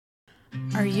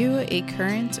Are you a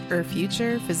current or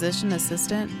future physician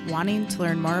assistant wanting to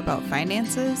learn more about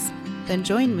finances? Then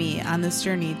join me on this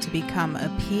journey to become a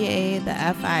PA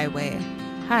the FI way.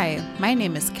 Hi, my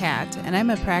name is Kat, and I'm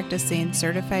a practicing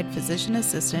certified physician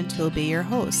assistant who will be your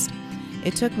host.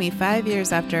 It took me 5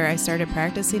 years after I started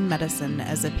practicing medicine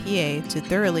as a PA to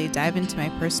thoroughly dive into my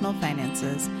personal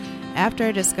finances after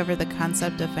I discovered the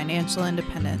concept of financial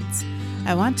independence.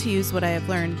 I want to use what I have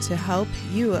learned to help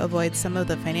you avoid some of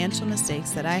the financial mistakes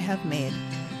that I have made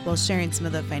while sharing some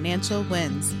of the financial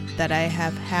wins that I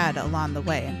have had along the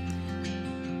way.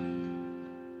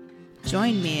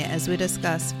 Join me as we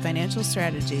discuss financial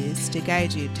strategies to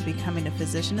guide you to becoming a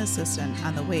physician assistant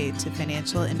on the way to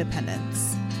financial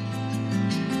independence.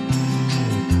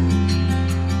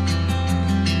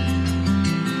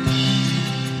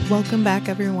 Welcome back,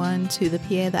 everyone, to the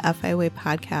PA the FI Way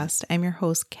podcast. I'm your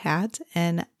host, Kat,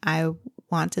 and I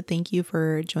want to thank you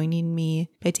for joining me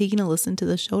by taking a listen to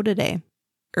the show today.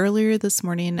 Earlier this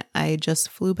morning, I just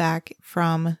flew back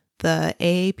from the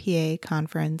AAPA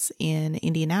conference in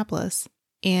Indianapolis.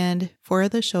 And for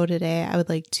the show today, I would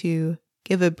like to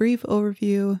give a brief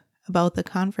overview about the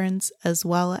conference as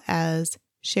well as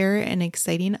share an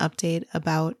exciting update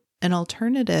about an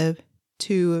alternative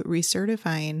to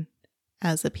recertifying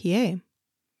as a PA.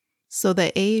 So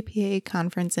the AAPA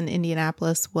conference in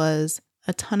Indianapolis was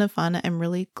a ton of fun. I'm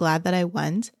really glad that I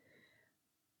went.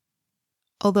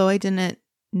 Although I didn't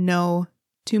know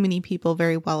too many people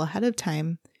very well ahead of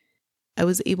time, I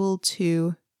was able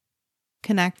to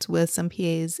connect with some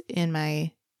PAs in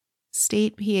my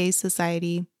state PA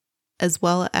society, as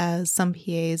well as some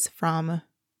PAs from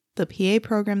the PA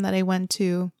program that I went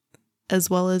to, as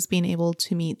well as being able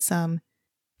to meet some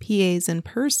PAs in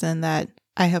person that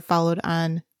I have followed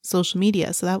on social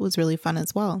media. So that was really fun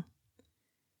as well.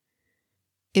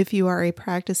 If you are a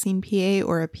practicing PA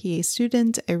or a PA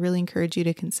student, I really encourage you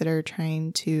to consider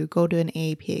trying to go to an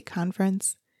AAPA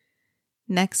conference.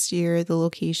 Next year, the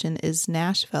location is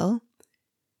Nashville.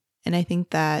 And I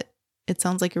think that it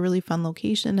sounds like a really fun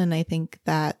location. And I think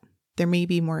that there may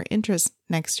be more interest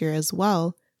next year as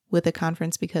well with the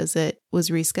conference because it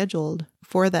was rescheduled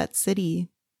for that city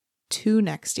to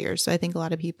next year. So I think a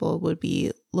lot of people would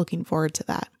be looking forward to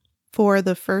that. For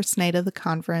the first night of the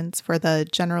conference, for the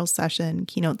general session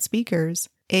keynote speakers,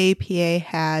 AAPA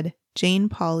had Jane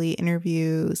Pauley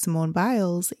interview Simone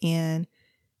Biles, and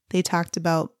they talked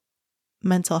about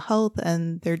mental health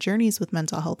and their journeys with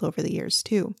mental health over the years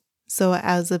too. So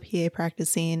as a PA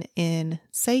practicing in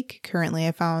psych currently,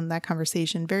 I found that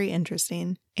conversation very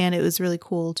interesting, and it was really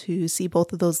cool to see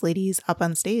both of those ladies up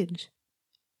on stage.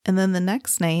 And then the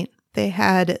next night, they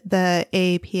had the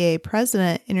AAPA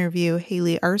president interview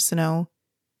Haley Arsenault,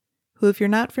 who, if you're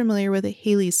not familiar with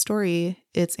Haley's story,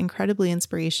 it's incredibly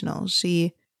inspirational.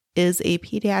 She is a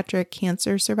pediatric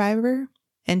cancer survivor,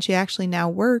 and she actually now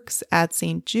works at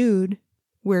St. Jude,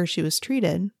 where she was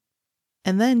treated.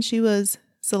 And then she was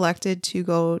selected to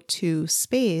go to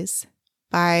space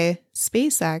by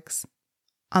SpaceX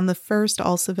on the first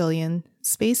all-civilian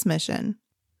space mission.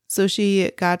 So she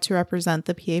got to represent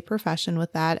the PA profession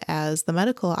with that as the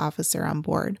medical officer on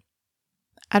board.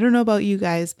 I don't know about you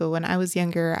guys, but when I was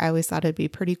younger, I always thought it'd be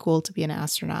pretty cool to be an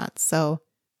astronaut. So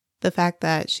the fact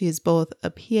that she is both a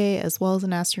PA as well as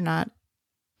an astronaut,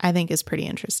 I think is pretty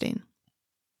interesting.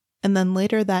 And then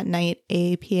later that night,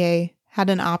 AAPA had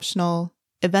an optional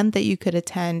event that you could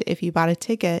attend if you bought a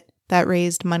ticket that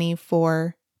raised money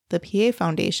for the PA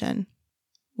Foundation,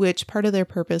 which part of their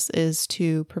purpose is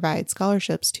to provide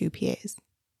scholarships to PAs.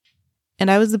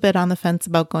 And I was a bit on the fence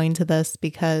about going to this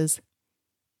because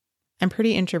I'm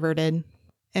pretty introverted.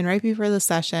 And right before the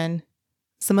session,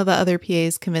 some of the other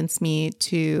PAs convinced me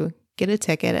to get a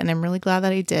ticket, and I'm really glad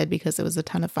that I did because it was a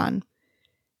ton of fun.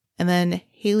 And then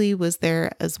Haley was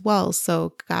there as well,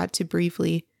 so got to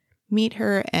briefly meet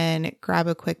her and grab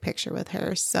a quick picture with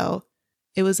her. So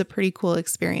it was a pretty cool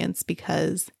experience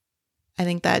because I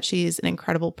think that she's an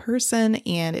incredible person,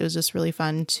 and it was just really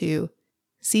fun to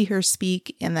see her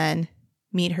speak and then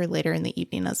meet her later in the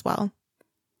evening as well.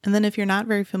 And then if you're not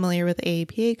very familiar with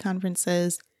AAPA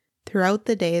conferences, throughout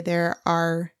the day there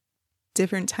are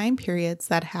different time periods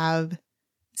that have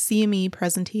CME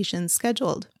presentations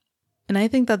scheduled. And I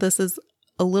think that this is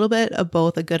a little bit of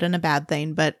both a good and a bad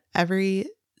thing, but every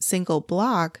single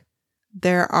block,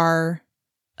 there are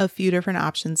a few different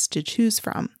options to choose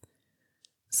from.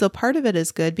 So part of it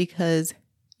is good because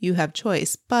you have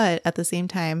choice, but at the same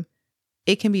time,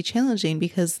 it can be challenging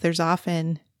because there's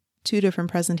often two different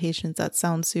presentations that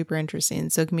sound super interesting.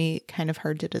 So it can be kind of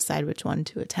hard to decide which one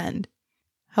to attend.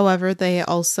 However, they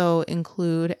also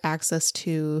include access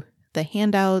to the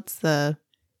handouts, the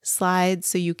slides,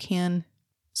 so you can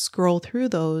scroll through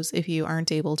those if you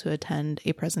aren't able to attend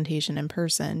a presentation in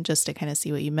person, just to kind of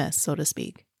see what you missed, so to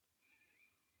speak.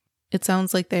 It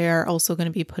sounds like they are also going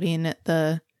to be putting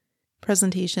the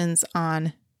presentations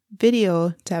on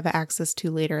video to have access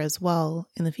to later as well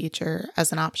in the future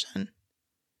as an option.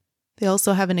 They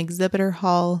also have an exhibitor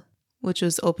hall, which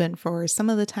was open for some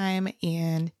of the time,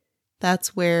 and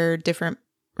that's where different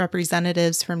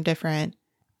representatives from different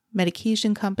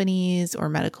medication companies or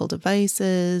medical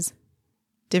devices,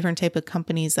 different type of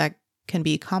companies that can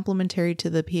be complementary to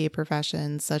the PA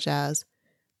profession, such as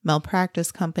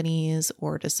malpractice companies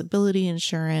or disability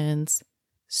insurance,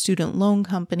 student loan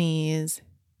companies,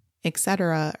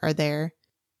 etc. are there.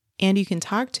 And you can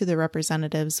talk to the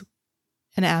representatives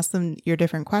and ask them your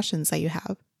different questions that you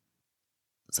have.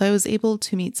 So I was able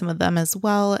to meet some of them as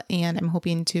well, and I'm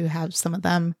hoping to have some of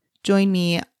them join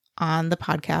me on the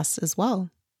podcast as well.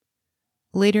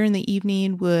 Later in the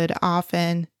evening, would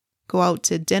often go out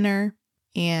to dinner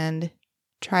and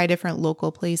try different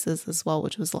local places as well,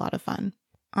 which was a lot of fun.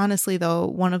 Honestly, though,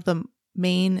 one of the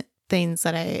main things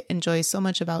that I enjoy so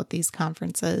much about these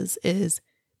conferences is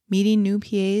meeting new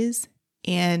PAs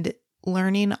and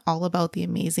learning all about the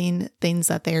amazing things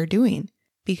that they are doing,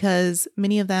 because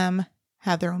many of them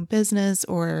have their own business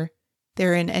or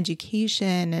they're in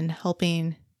education and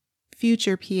helping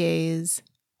future PAs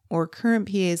or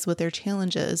current PAs with their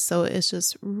challenges. So it's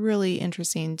just really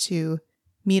interesting to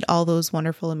meet all those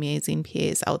wonderful, amazing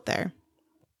PAs out there.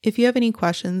 If you have any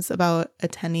questions about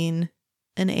attending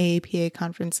an AAPA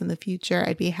conference in the future,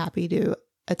 I'd be happy to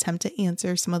attempt to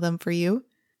answer some of them for you.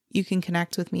 You can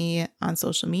connect with me on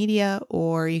social media,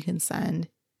 or you can send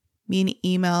me an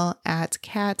email at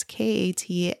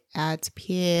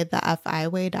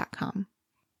kat@pathefiway.com.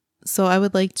 So I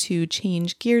would like to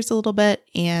change gears a little bit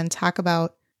and talk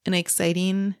about an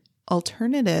exciting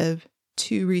alternative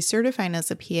to recertifying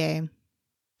as a PA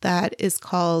that is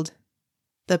called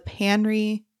the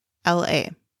PANRE LA.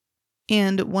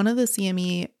 And one of the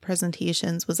CME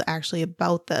presentations was actually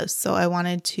about this. So I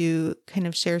wanted to kind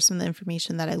of share some of the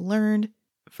information that I learned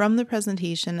from the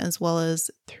presentation as well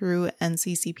as through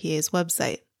NCCPA's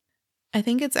website. I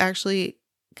think it's actually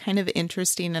kind of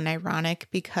interesting and ironic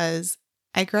because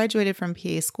I graduated from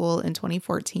PA school in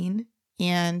 2014.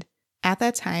 And at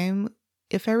that time,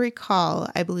 if I recall,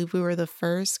 I believe we were the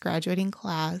first graduating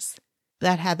class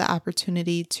that had the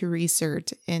opportunity to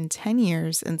recert in 10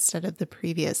 years instead of the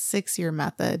previous 6-year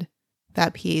method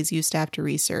that PAs used to have to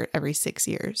recert every 6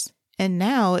 years. And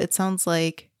now it sounds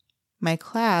like my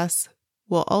class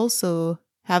will also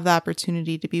have the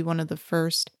opportunity to be one of the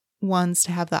first ones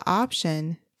to have the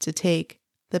option to take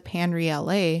the PANRE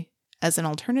LA as an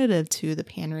alternative to the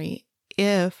PANRE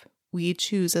if we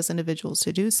choose as individuals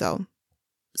to do so.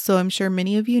 So I'm sure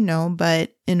many of you know,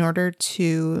 but in order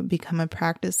to become a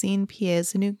practicing PA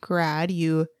as a new grad,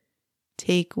 you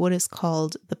take what is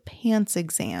called the PANCE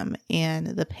exam. And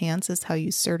the PANCE is how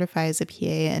you certify as a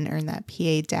PA and earn that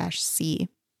PA-C.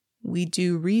 We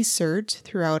do research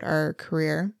throughout our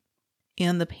career,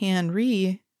 and the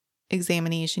PANRE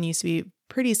examination used to be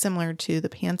pretty similar to the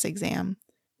PANCE exam,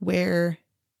 where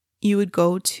you would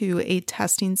go to a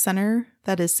testing center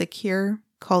that is secure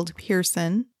called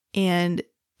Pearson, and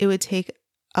it would take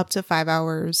up to 5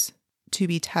 hours to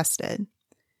be tested.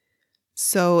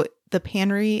 So the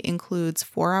PANRE includes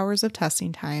 4 hours of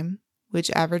testing time, which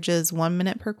averages 1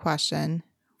 minute per question,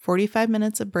 45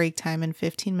 minutes of break time, and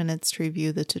 15 minutes to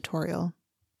review the tutorial.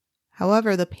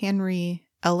 However, the PANRE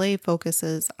LA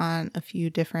focuses on a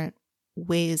few different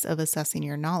ways of assessing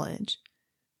your knowledge.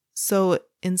 So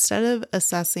instead of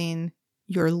assessing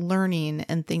your learning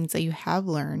and things that you have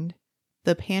learned,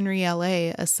 the PANRE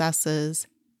LA assesses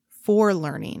for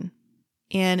learning.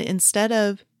 And instead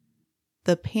of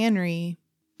the PANRE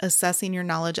assessing your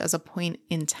knowledge as a point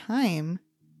in time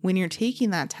when you're taking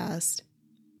that test,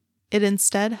 it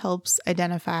instead helps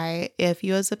identify if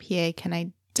you as a PA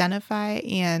can identify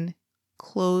and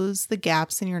close the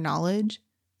gaps in your knowledge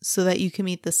so that you can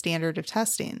meet the standard of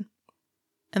testing.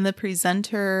 And the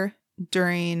presenter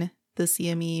during the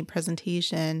CME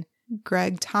presentation,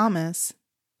 Greg Thomas,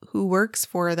 who works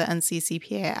for the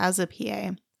NCCPA as a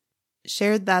PA,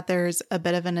 shared that there's a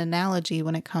bit of an analogy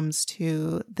when it comes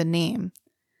to the name.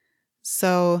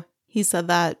 So he said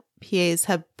that PAs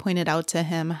have pointed out to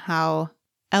him how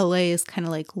LA is kind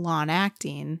of like law and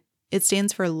acting. It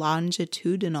stands for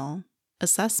longitudinal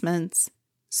assessments.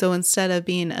 So instead of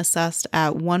being assessed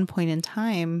at one point in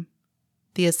time,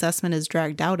 the assessment is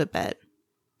dragged out a bit,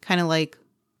 kind of like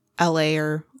LA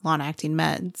or law and acting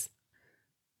meds.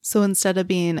 So instead of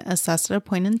being assessed at a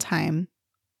point in time,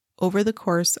 over the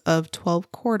course of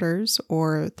 12 quarters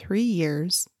or 3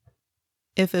 years,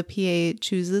 If a PA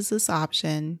chooses this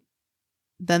option,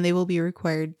 then they will be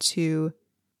required to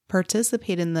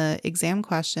participate in the exam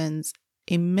questions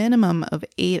a minimum of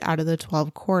 8 out of the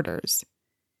 12 quarters.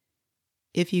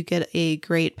 If you get a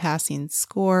great passing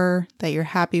score that you're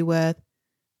happy with,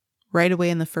 right away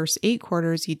in the first 8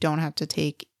 quarters, you don't have to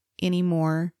take any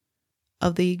more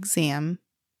of the exam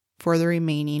for the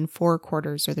remaining 4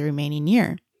 quarters or the remaining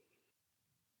year.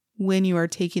 When you are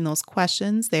taking those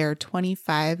questions, they are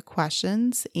 25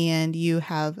 questions and you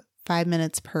have 5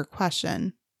 minutes per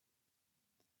question.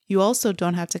 You also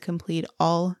don't have to complete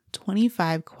all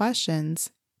 25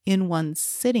 questions in one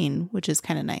sitting, which is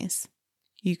kind of nice.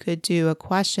 You could do a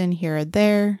question here or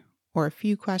there, or a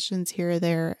few questions here or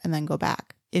there, and then go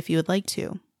back if you would like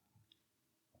to.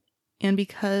 And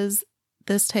because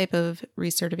this type of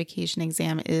recertification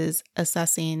exam is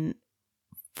assessing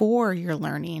for your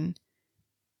learning,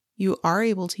 you are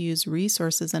able to use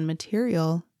resources and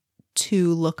material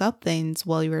to look up things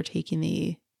while you are taking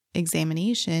the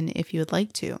examination if you would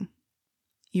like to.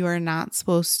 You are not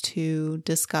supposed to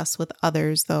discuss with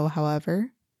others though,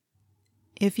 however.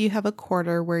 If you have a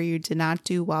quarter where you did not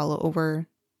do well over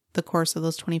the course of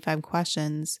those 25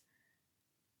 questions,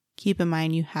 keep in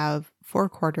mind you have 4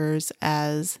 quarters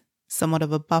as somewhat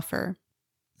of a buffer.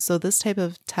 So this type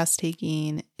of test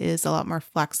taking is a lot more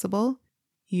flexible.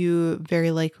 You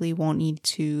very likely won't need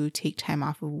to take time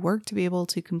off of work to be able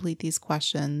to complete these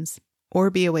questions or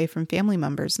be away from family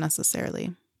members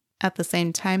necessarily. At the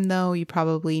same time, though, you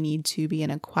probably need to be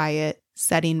in a quiet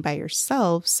setting by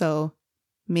yourself. So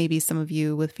maybe some of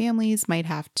you with families might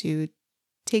have to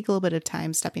take a little bit of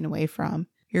time stepping away from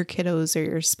your kiddos or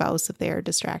your spouse if they are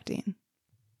distracting.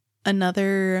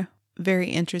 Another very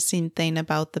interesting thing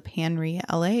about the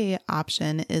PANRE-LA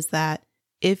option is that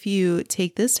if you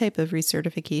take this type of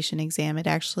recertification exam, it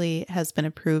actually has been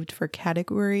approved for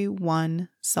Category 1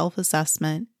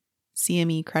 self-assessment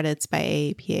CME credits by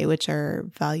AAPA, which are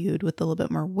valued with a little bit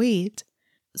more weight.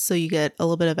 So you get a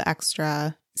little bit of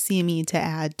extra CME to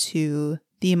add to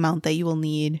the amount that you will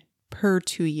need per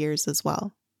 2 years as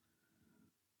well.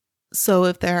 So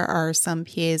if there are some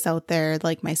PAs out there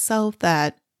like myself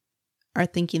that are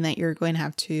thinking that you're going to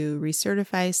have to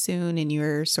recertify soon and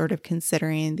you're sort of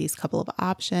considering these couple of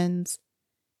options,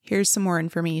 here's some more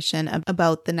information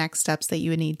about the next steps that you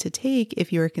would need to take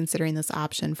if you are considering this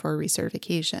option for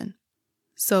recertification.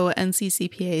 So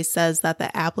NCCPA says that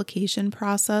the application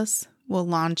process will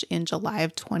launch in July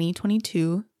of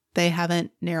 2022. They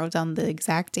haven't narrowed down the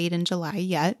exact date in July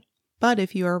yet, but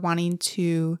if you are wanting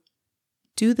to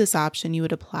do this option, you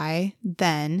would apply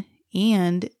then,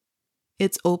 and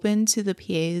it's open to the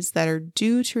PAs that are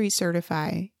due to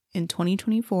recertify in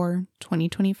 2024,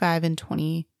 2025, and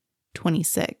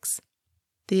 2026.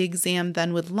 The exam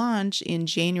then would launch in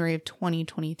January of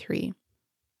 2023.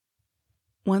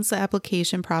 Once the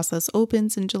application process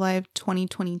opens in July of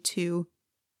 2022,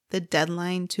 the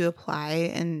deadline to apply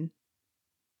and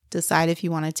decide if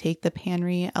you want to take the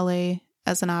PANRE-LA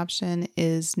as an option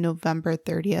is November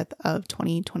 30th of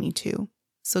 2022.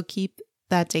 So keep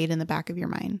that date in the back of your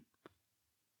mind.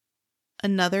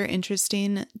 Another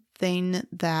interesting thing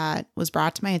that was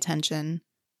brought to my attention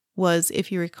was,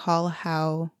 if you recall,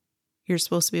 how you're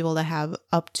supposed to be able to have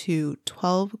up to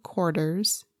 12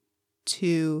 quarters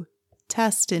to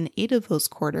test in 8 of those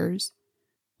quarters.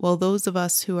 Well, those of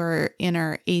us who are in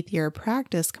our 8th year of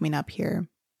practice coming up here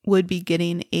would be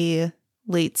getting a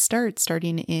late start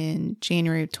starting in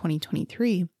January of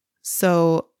 2023.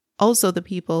 So also the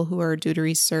people who are due to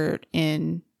recert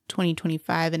in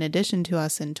 2025, in addition to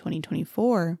us in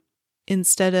 2024,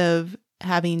 instead of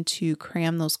having to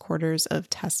cram those quarters of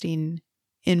testing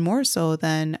in more so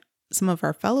than some of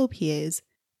our fellow PAs,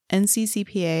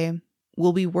 NCCPA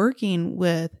will be working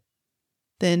with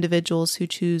the individuals who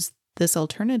choose this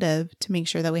alternative to make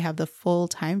sure that we have the full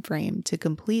time frame to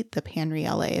complete the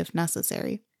PANRE-LA if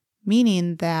necessary,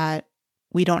 meaning that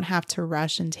we don't have to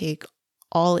rush and take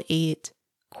all 8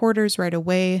 quarters right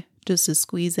away just to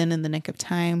squeeze in the nick of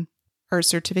time. Our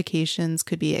certifications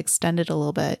could be extended a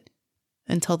little bit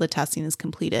until the testing is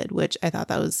completed, which I thought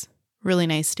that was really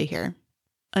nice to hear.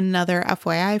 Another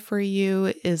FYI for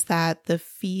you is that the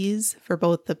fees for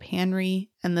both the PANRE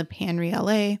and the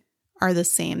PANRE-LA are the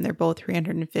same. They're both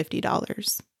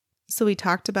 $350. So we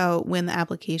talked about when the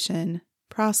application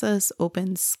process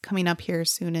opens coming up here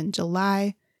soon in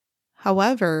July.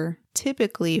 However,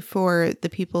 typically for the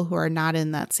people who are not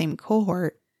in that same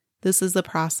cohort, this is the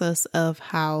process of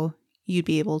how you'd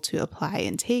be able to apply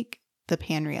and take the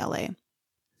PANRE-LA.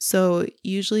 So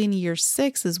usually in year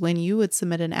 6 is when you would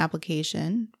submit an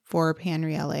application for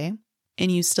PANRE-LA,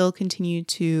 and you still continue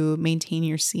to maintain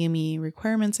your CME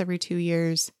requirements every 2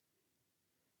 years.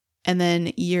 And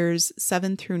then years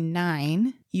 7 through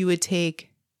 9, you would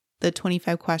take the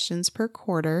 25 questions per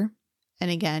quarter.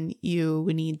 And again, you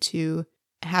would need to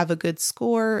have a good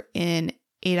score in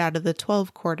 8 out of the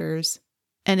 12 quarters.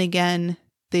 And again,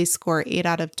 they score 8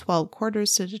 out of 12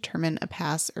 quarters to determine a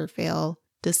pass or fail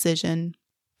decision.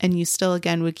 And you still,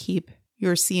 again, would keep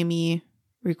your CME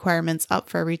requirements up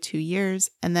for every 2 years.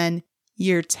 And then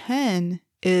year 10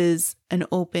 is an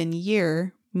open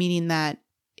year, meaning that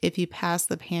if you pass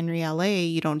the PANRE-LA,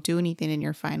 you don't do anything in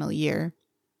your final year.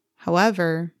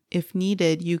 However, if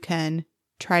needed, you can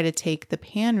try to take the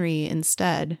PANRE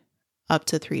instead up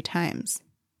to 3 times.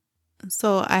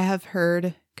 So I have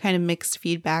heard kind of mixed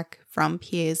feedback from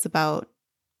PAs about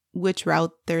which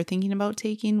route they're thinking about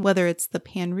taking, whether it's the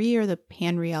PANRE or the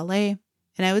PANRE-LA.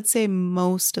 And I would say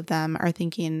most of them are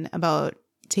thinking about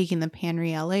taking the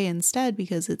PANRE-LA instead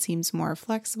because it seems more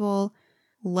flexible,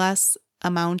 less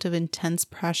amount of intense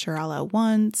pressure all at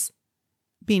once,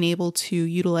 being able to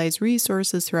utilize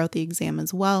resources throughout the exam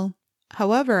as well.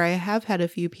 However, I have had a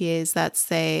few PAs that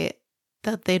say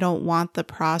that they don't want the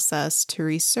process to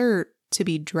recert to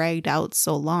be dragged out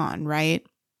so long, right?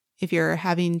 If you're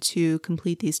having to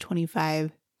complete these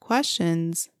 25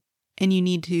 questions and you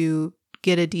need to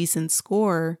get a decent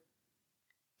score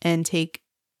and take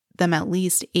them at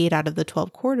least 8 out of the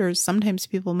 12 quarters, sometimes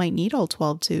people might need all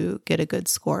 12 to get a good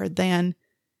score. Then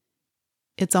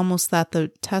it's almost that the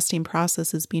testing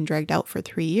process is being dragged out for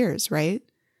 3 years, right?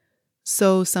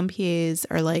 So some PAs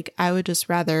are like, I would just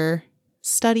rather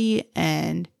study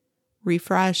and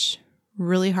refresh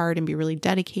really hard and be really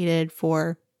dedicated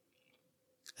for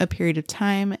a period of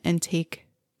time and take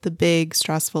the big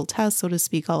stressful test, so to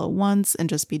speak, all at once and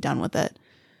just be done with it.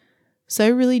 So I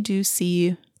really do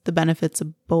see the benefits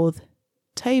of both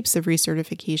types of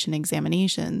recertification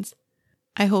examinations.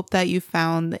 I hope that you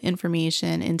found the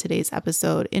information in today's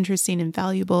episode interesting and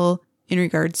valuable in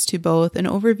regards to both an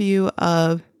overview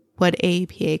of what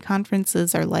AAPA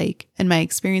conferences are like and my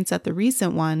experience at the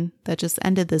recent one that just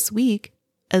ended this week,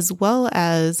 as well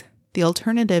as the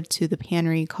alternative to the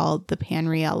PANRE called the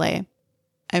PANRE-LA.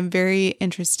 I'm very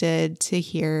interested to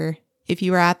hear if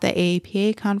you were at the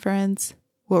AAPA conference,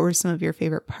 what were some of your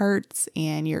favorite parts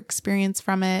and your experience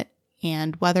from it,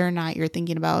 and whether or not you're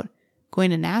thinking about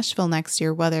going to Nashville next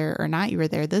year, whether or not you were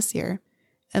there this year.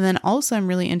 And then also I'm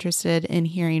really interested in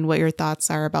hearing what your thoughts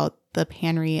are about the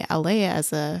PANRE-LA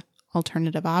as a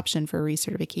alternative option for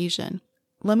recertification.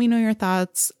 Let me know your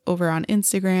thoughts over on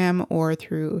Instagram or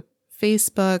through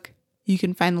Facebook. You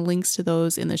can find the links to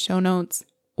those in the show notes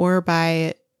or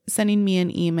by sending me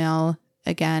an email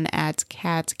again at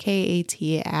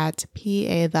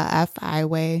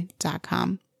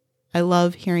kat@pathefiway.com. I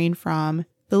love hearing from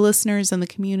the listeners in the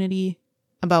community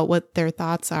about what their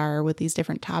thoughts are with these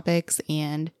different topics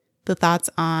and the thoughts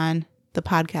on the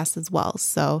podcast as well.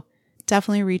 So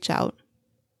definitely reach out.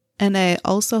 And I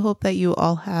also hope that you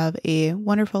all have a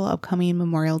wonderful upcoming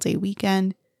Memorial Day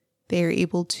weekend. They are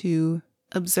able to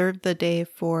observe the day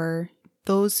for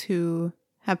those who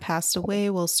have passed away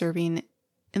while serving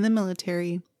in the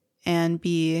military and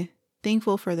be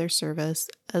thankful for their service,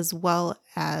 as well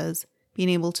as being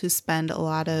able to spend a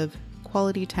lot of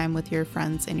quality time with your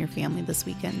friends and your family this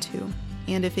weekend too.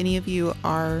 And if any of you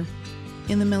are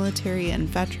in the military and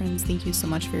veterans, thank you so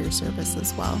much for your service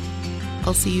as well.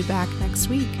 I'll see you back next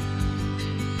week.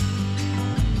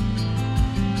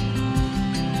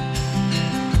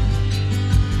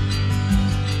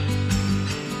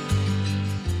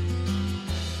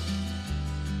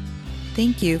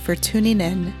 Thank you for tuning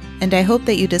in, and I hope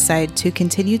that you decide to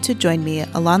continue to join me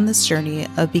along this journey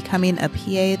of becoming a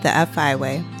PA the FI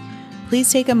way. Please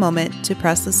take a moment to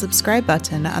press the subscribe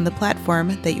button on the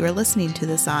platform that you are listening to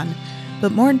this on,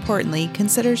 but more importantly,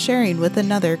 consider sharing with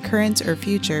another current or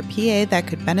future PA that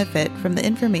could benefit from the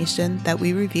information that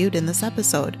we reviewed in this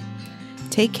episode.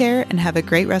 Take care and have a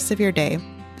great rest of your day.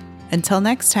 Until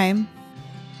next time.